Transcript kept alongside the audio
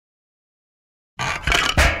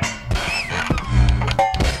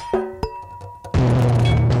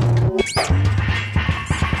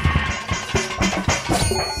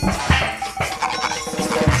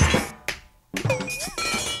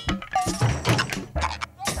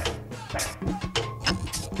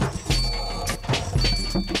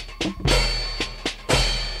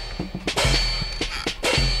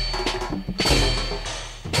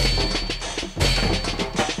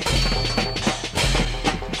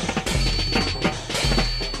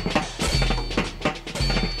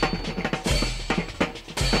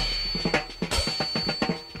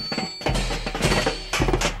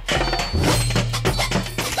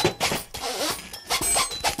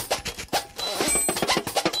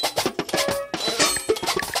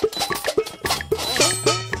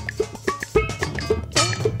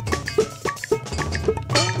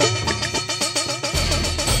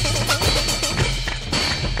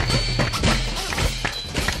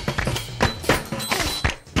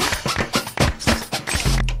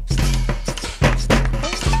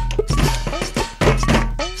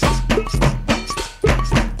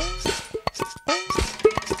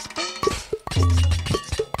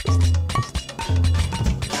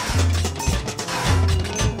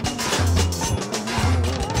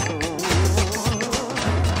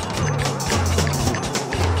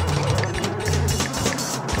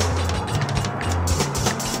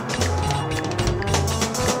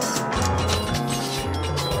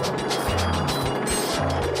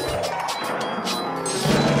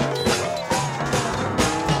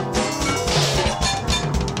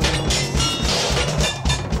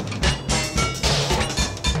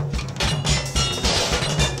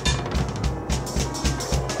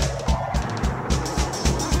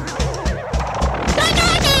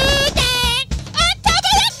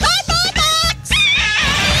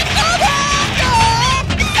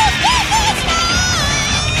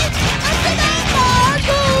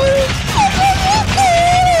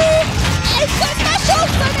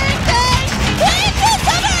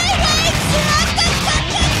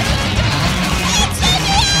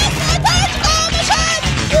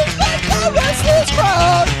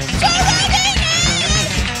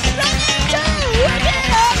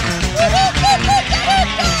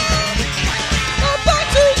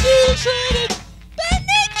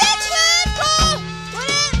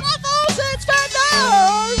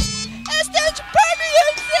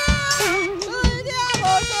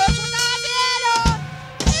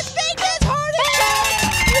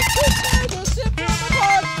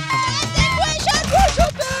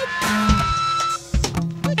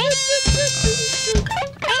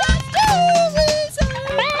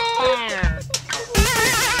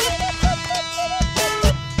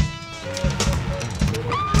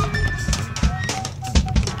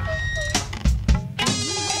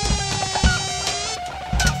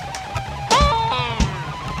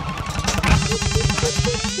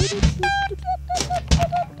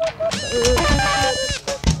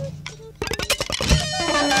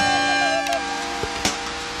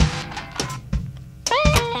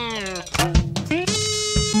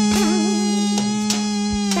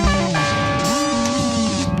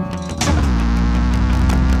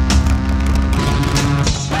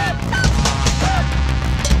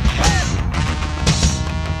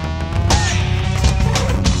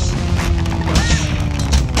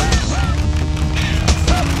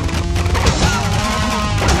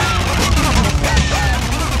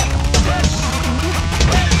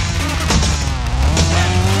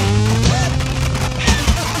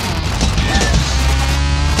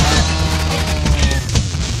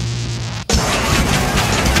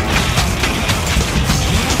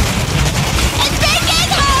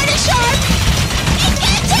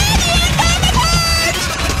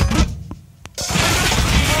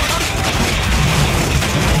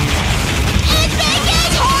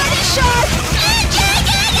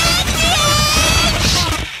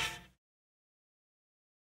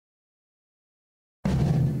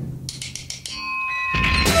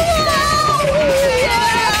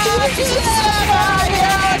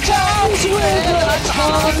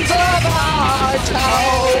icons of our town.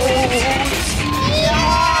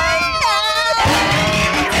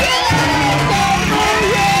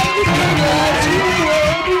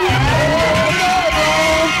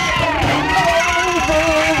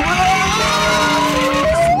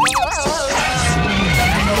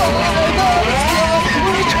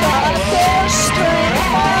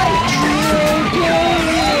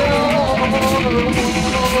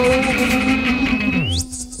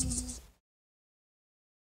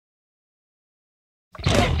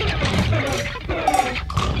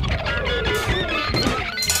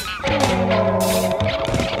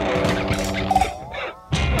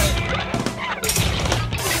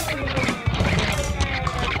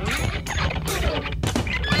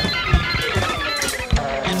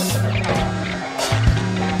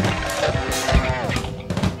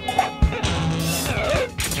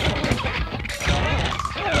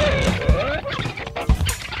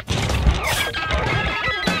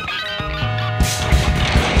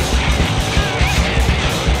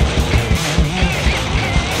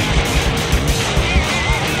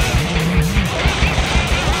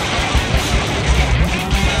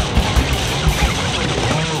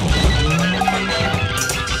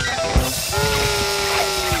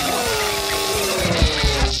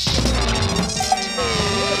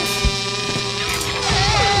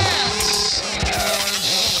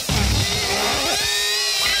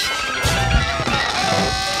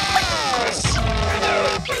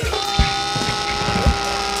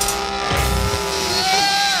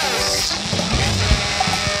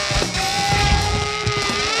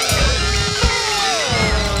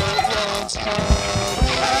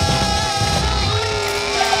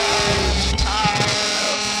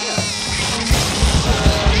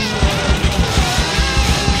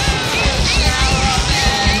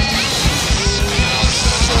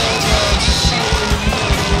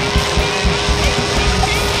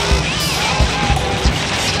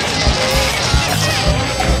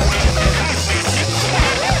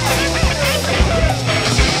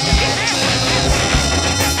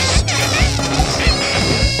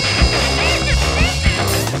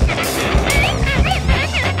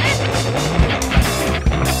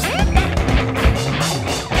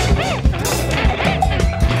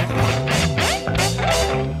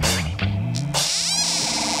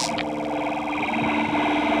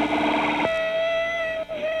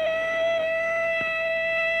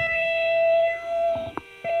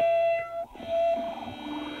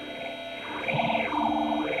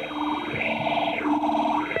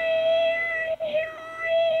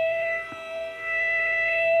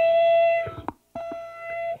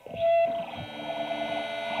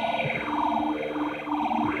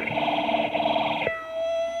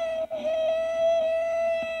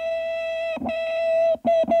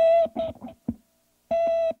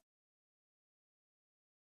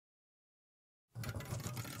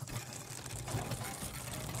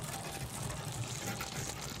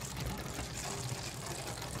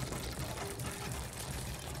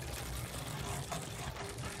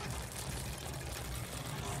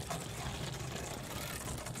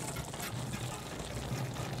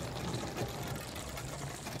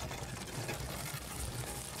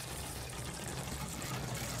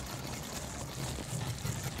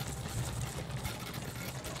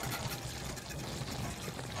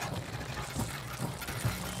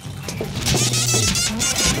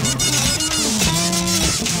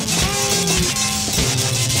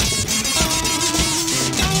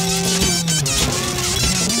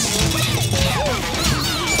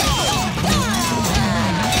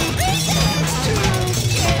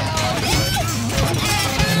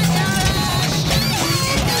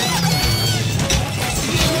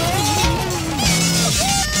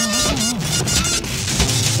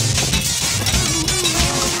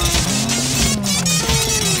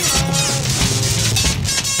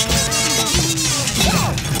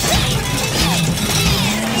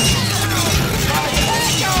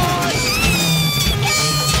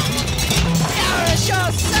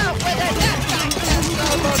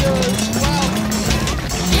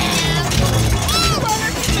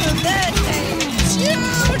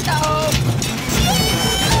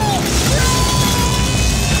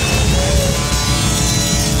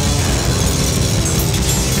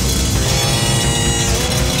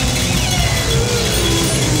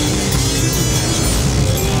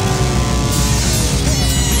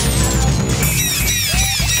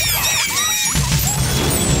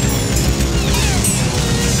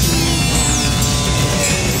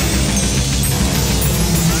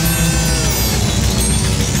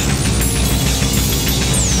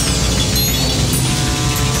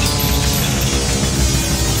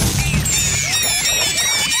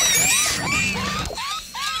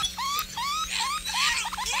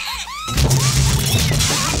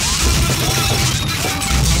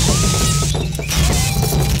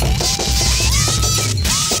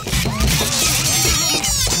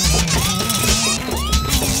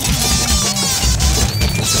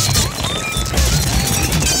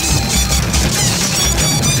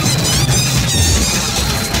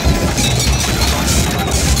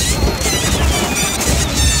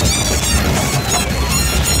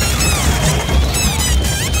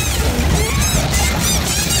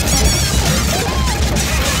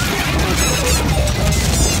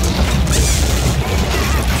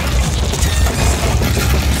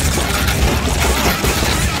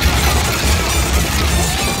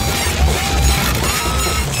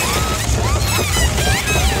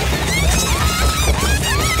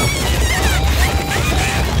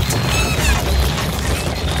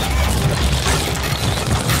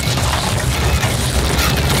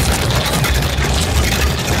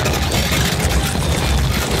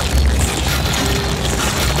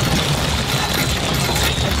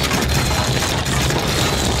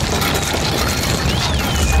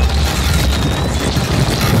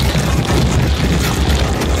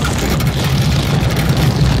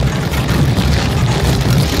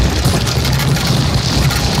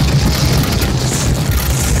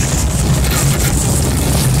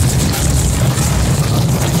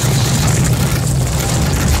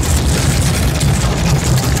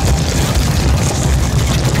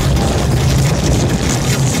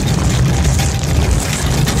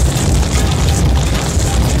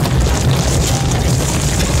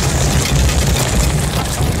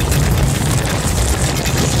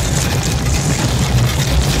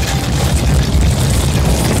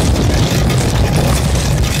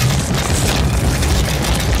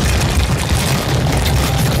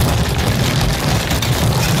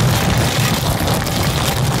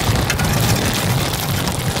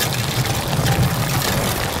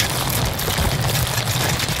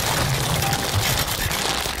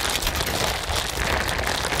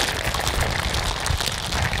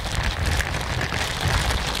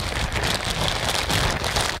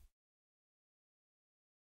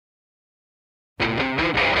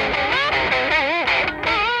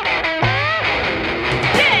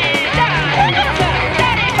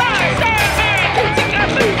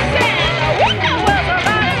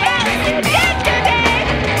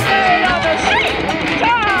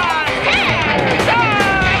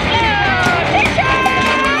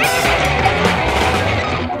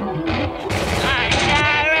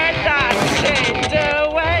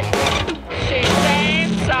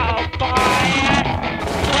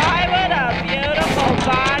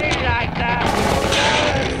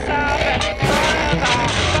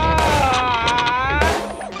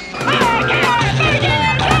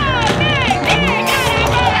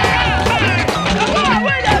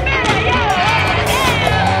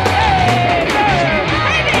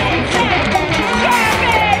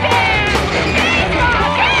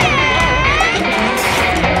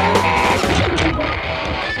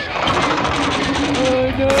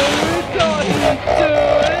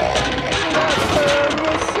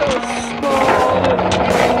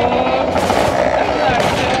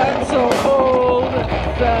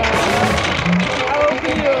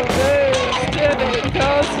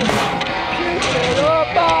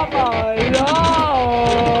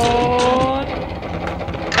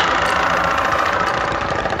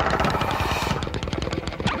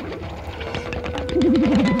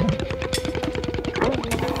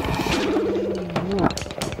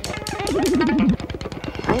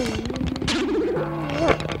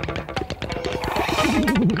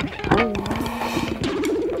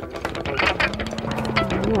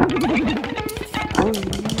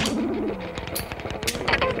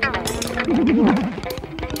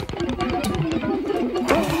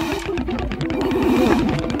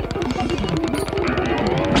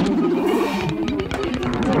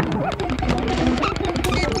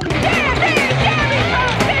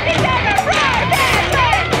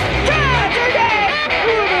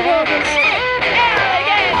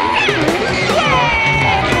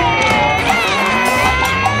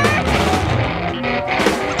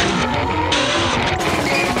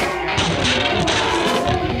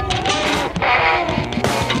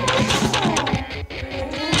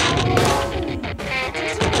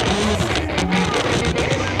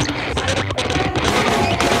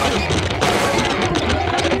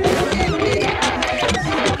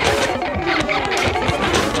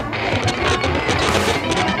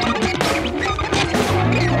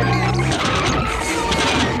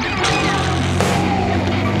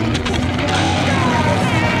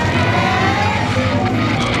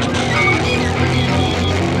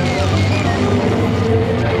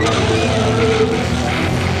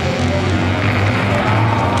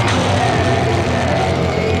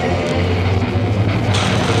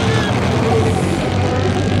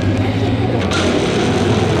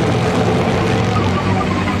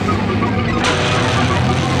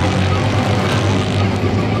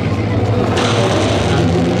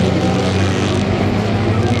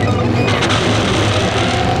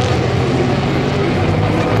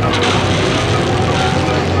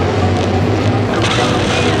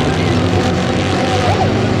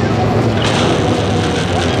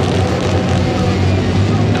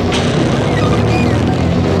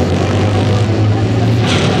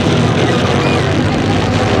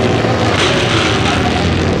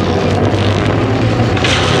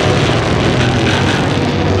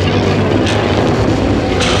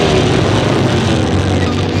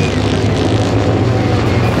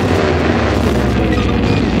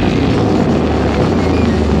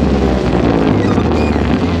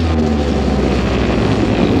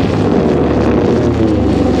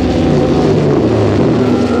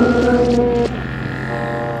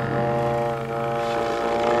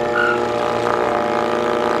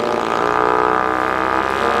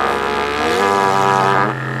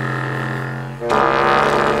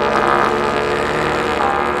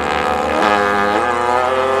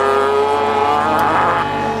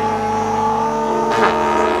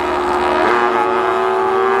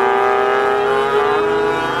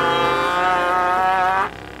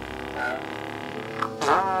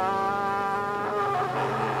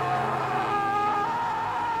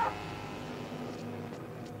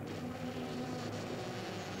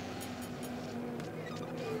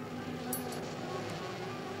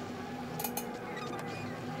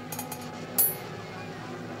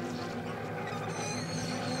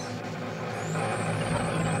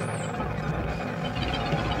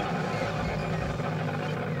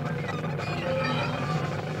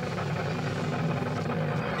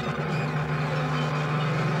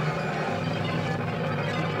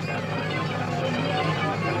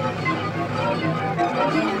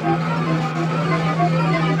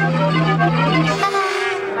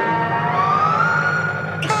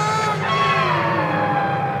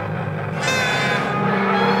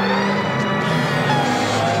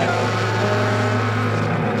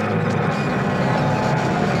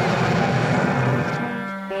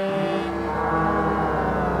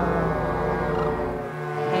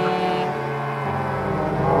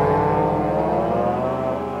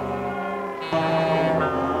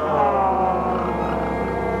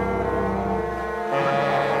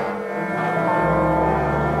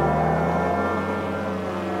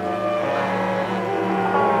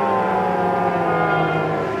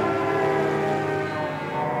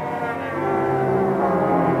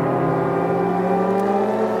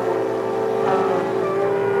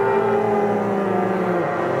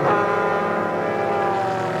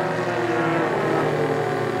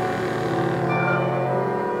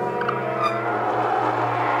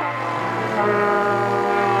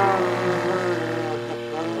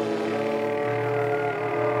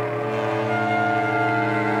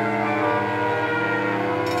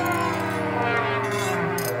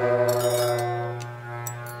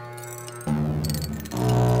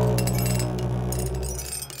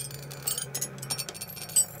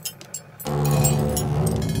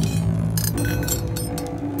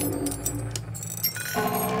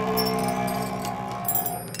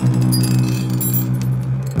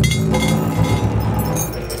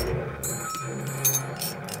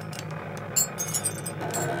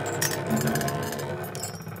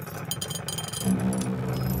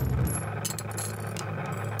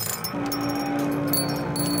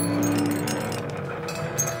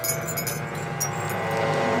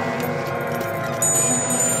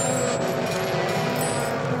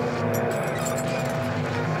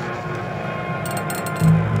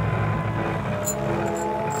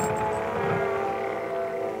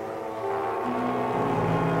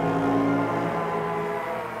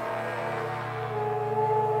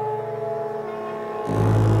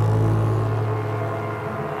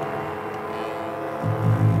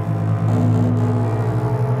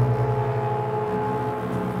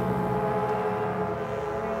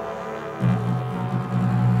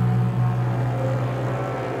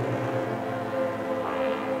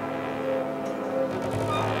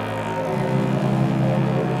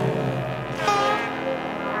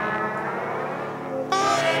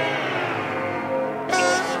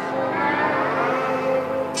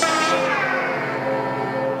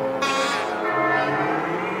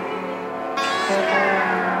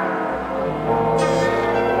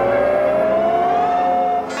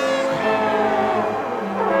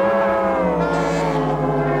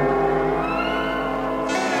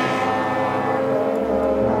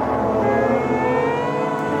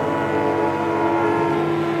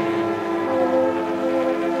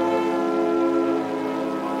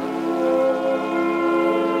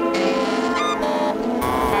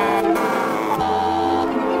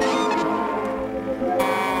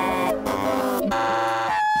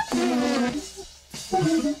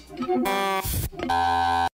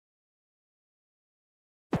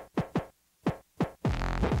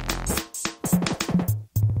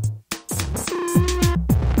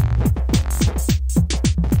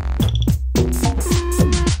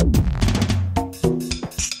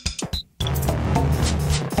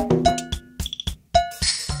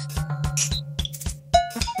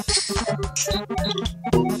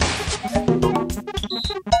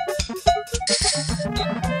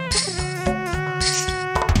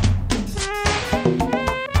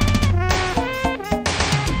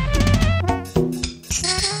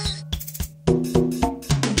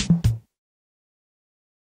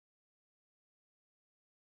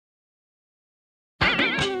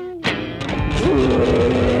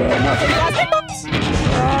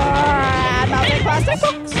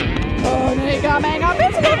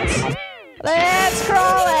 Let's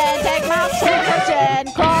crawl and take my switch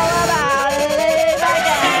and crawl about it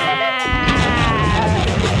again.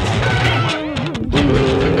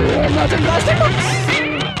 Nothing plastic books.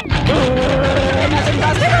 Nothing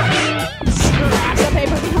plastic books. Scrap the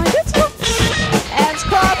paper behind its books and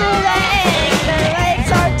scrub through the ink. Their legs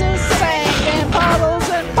start to sink in puddles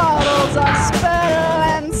and puddles of spittle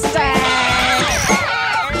and stank.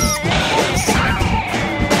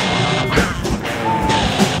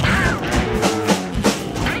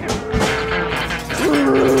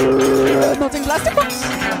 Nothing plastic books.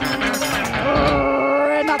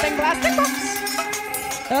 Nothing plastic books.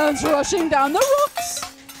 And rushing down the rocks.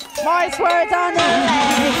 Moist words on the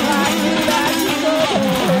lake like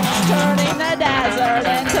turning the desert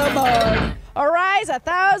into mud. Arise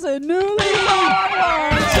 1,000 newly born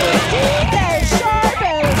worms whose teeth are sharp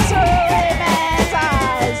as surly man's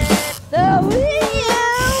eyes. They'll eat you.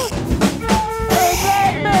 They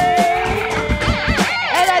get me.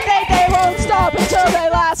 And I think they won't stop until they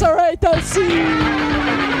lacerate the sea.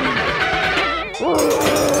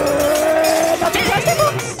 Nothing plastic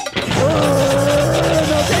books.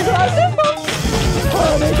 Nothing plastic books.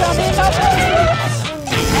 Only coming up with books.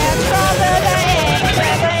 And stronger the ink.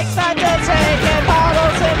 Their legs start to shake in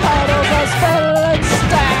puddles and puddles of spittle and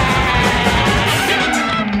stank.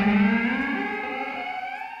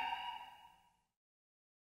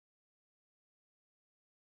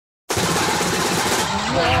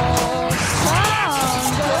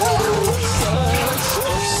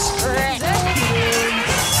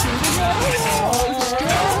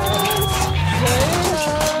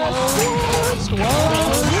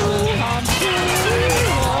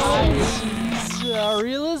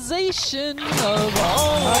 Realization of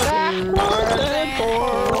all backward and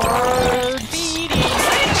forward feeding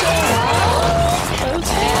nature and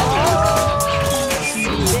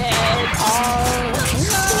seated parts.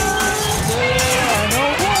 There are no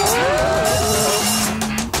words,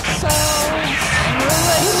 sounds,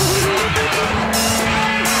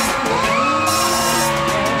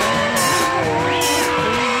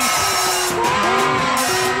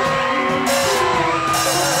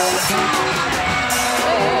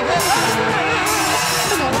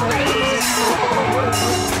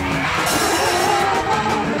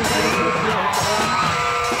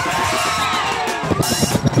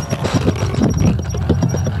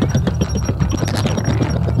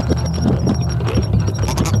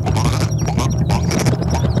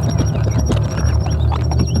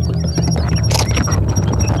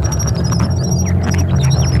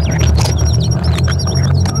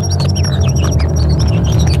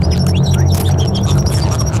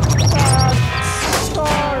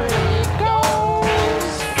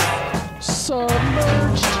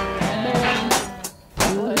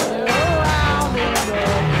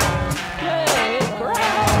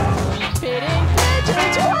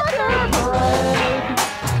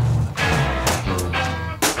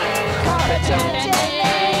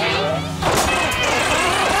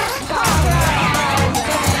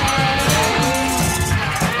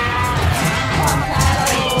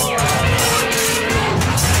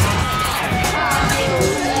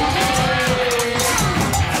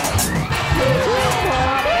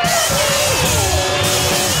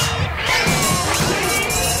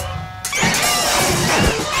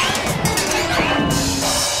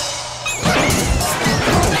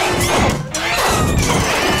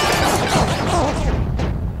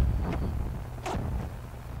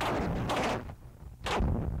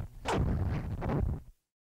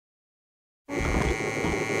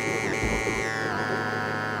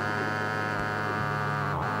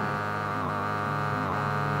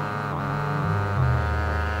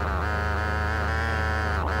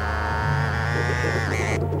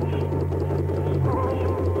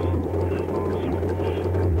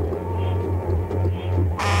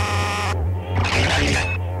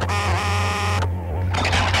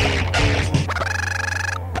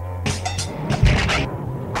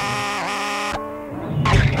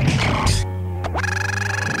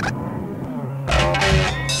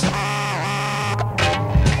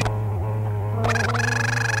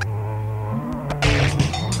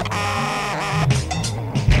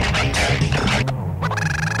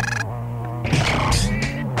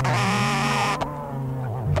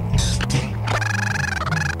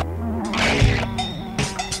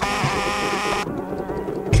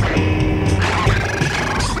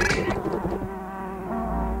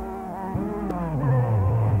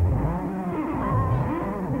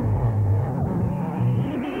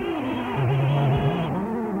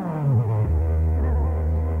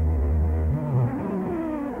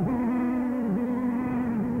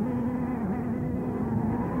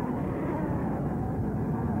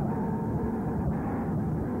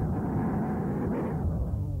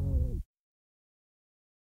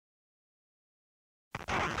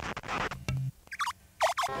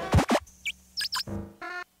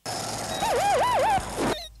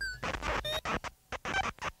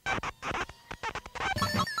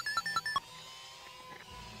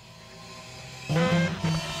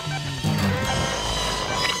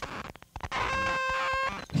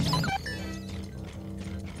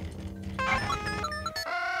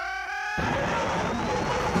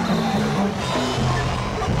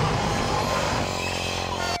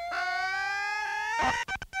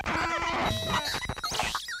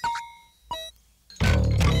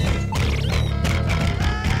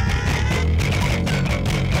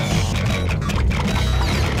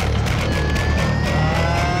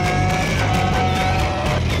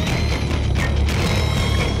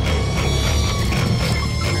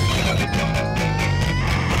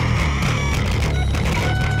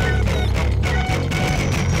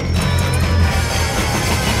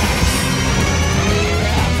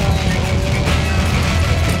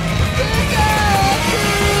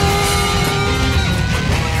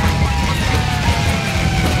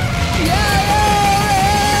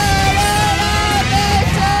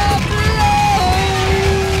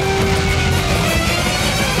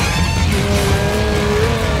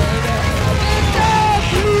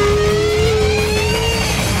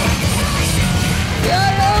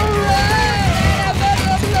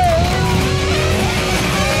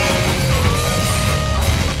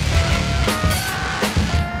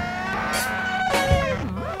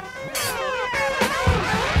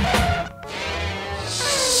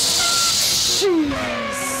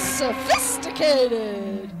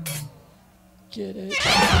 sophisticated. Get it?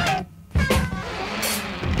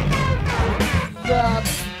 That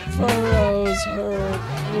furrows her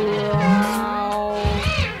brow.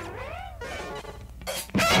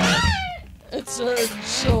 It's her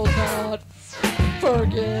she'll not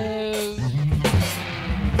forgive.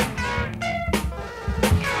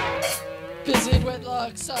 Busied with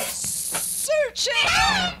looks of searching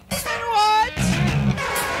and what?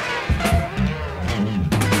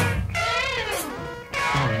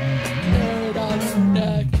 Carried on her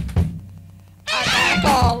neck, a neck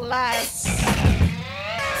all less.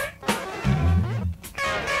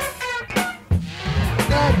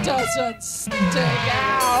 That doesn't stick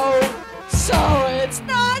out, so it's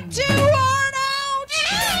not too worn out.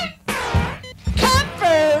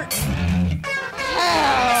 Comfort,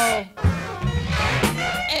 hell,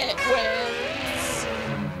 it wins.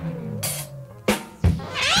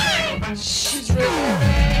 She's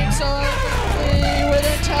returning suddenly with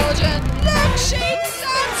intelligent look. She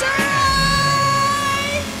stops her eye.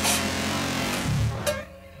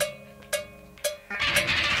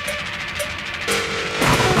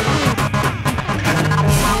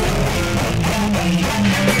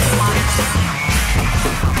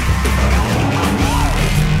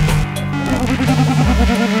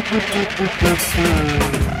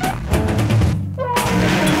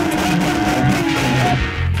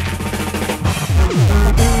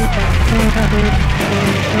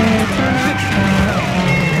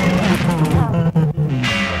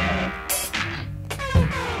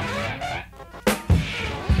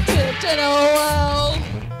 Dipped in a well,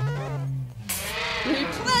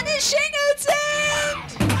 replenishing its end,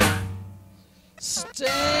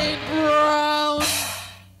 stained brown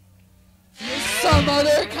with some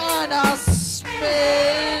other kind of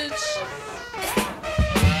smidge.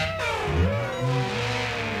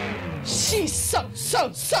 She's so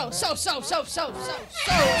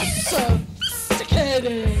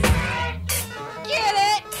sophisticated. Get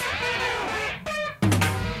it?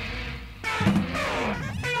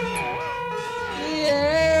 The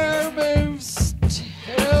air moves to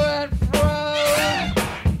and fro,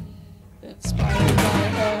 inspired by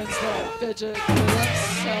hands that fidget with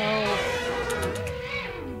themselves,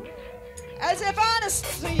 as if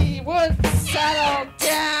honesty would settle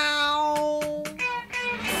down.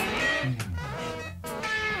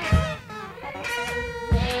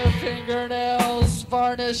 Her fingernails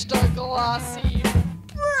varnished a glossy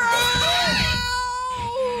brown.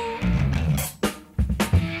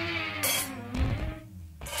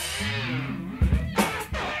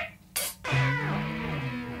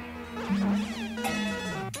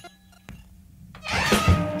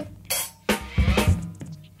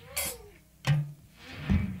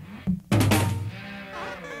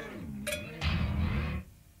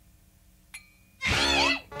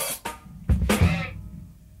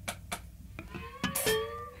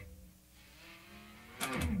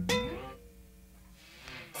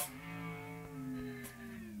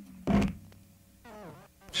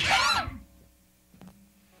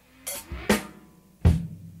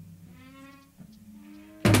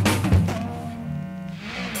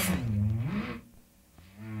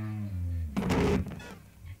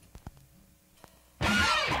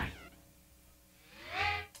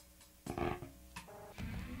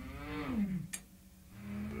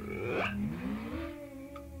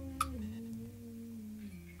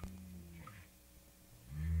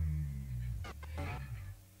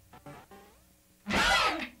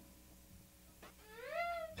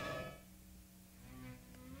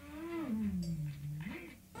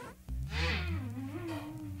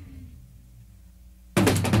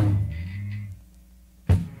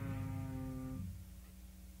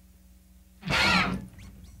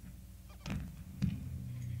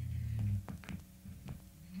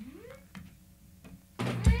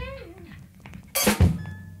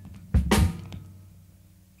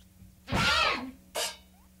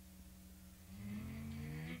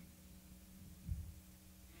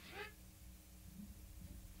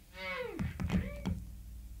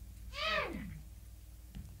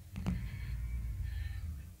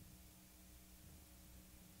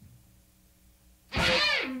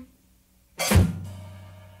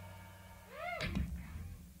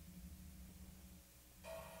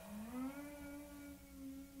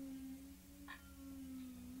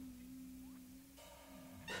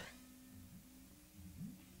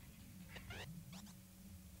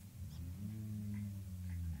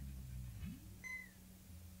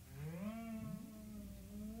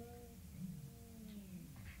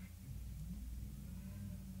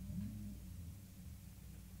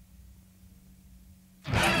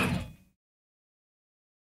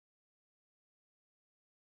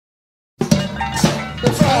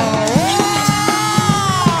 The floor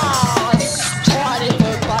was 20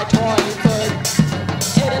 foot by 20 foot.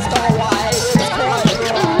 It is so wide, it is quite wide.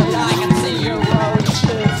 I can see your roach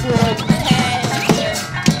foot hanging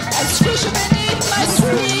and squishing beneath my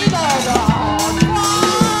sweet arm.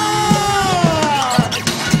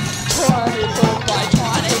 20 foot by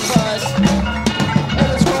 20 foot. It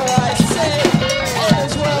is where I sit. It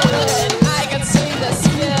is where I can see the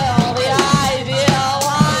skill, the ideal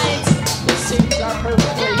lines. The scenes are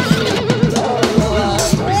perfectly clean.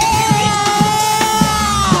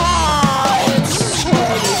 It's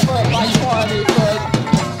 20 foot by 20 foot.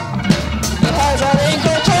 It has an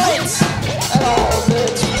ankle joints and all of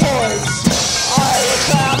its points. I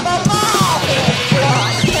found the mouth in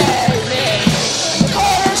front pavement. The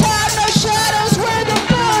corners have no shadows where the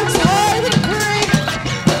bugs hide and creep.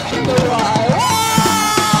 The right wall.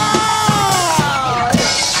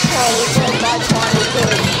 20 foot by 20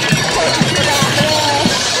 foot. Pushing to that wall.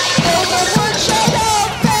 Open wood shadow,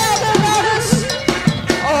 fail to notice.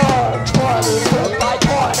 Oh, 20 foot by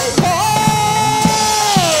 20 foot.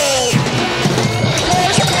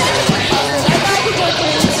 There's a magic 190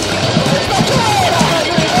 degrees. There's the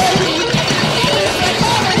 180. There's the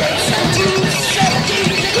 117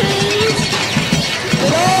 degrees.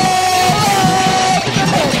 It all up in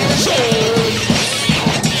the machine.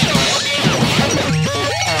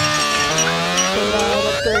 But out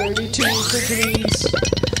of 32 degrees,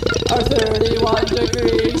 or 31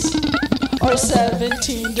 degrees, or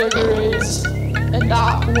 17 degrees, and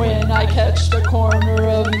not when I catch the corner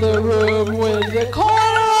of the room with the corner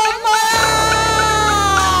of my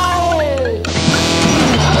eye.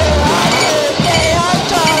 They are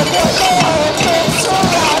done with the kids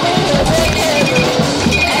surrounding the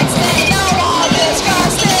beginning, and say no more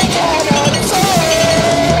disgusting and absurd.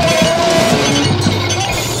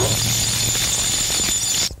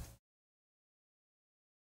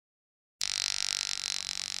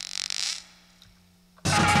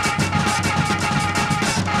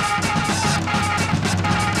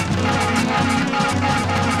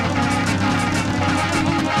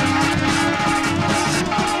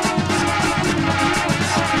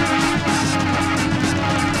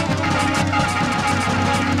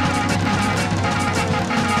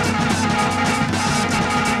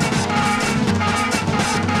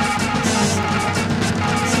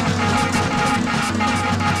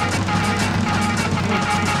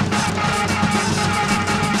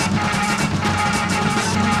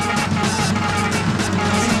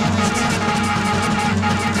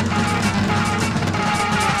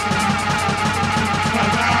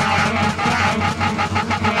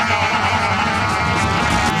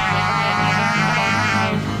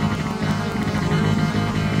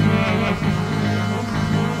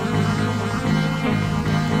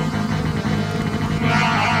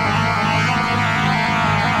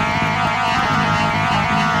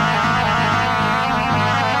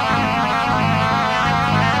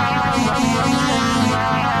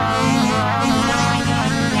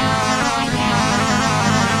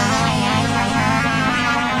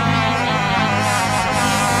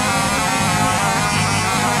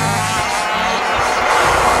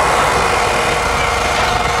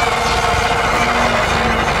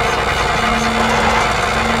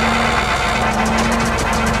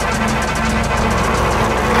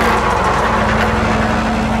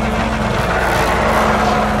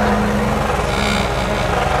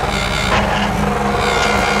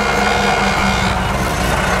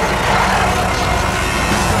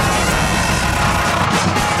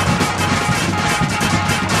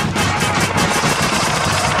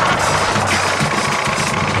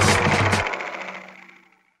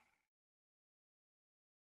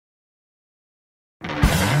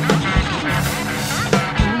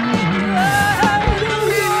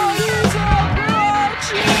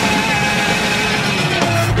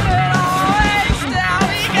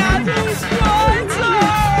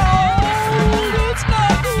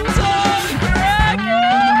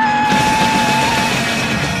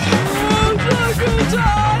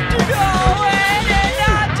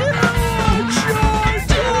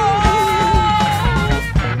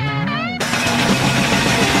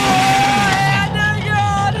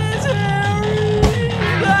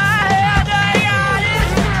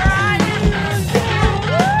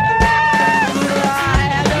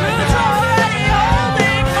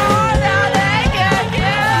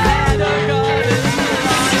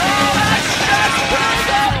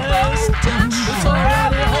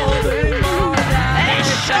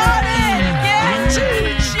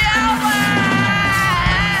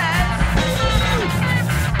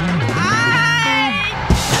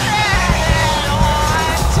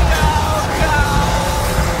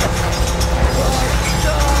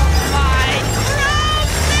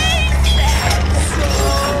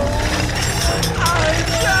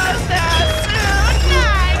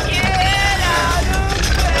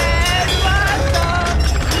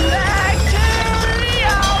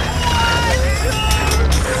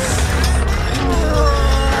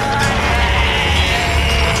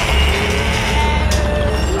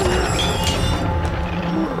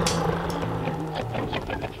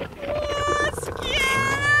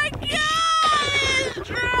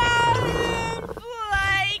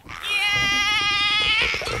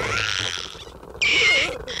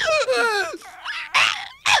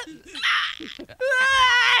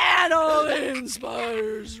 And all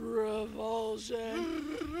inspires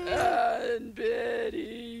revulsion and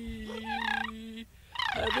pity.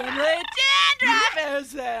 Heavenly dandruff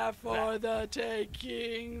is there for the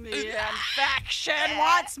taking. The infection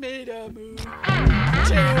wants me to move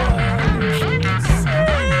to a new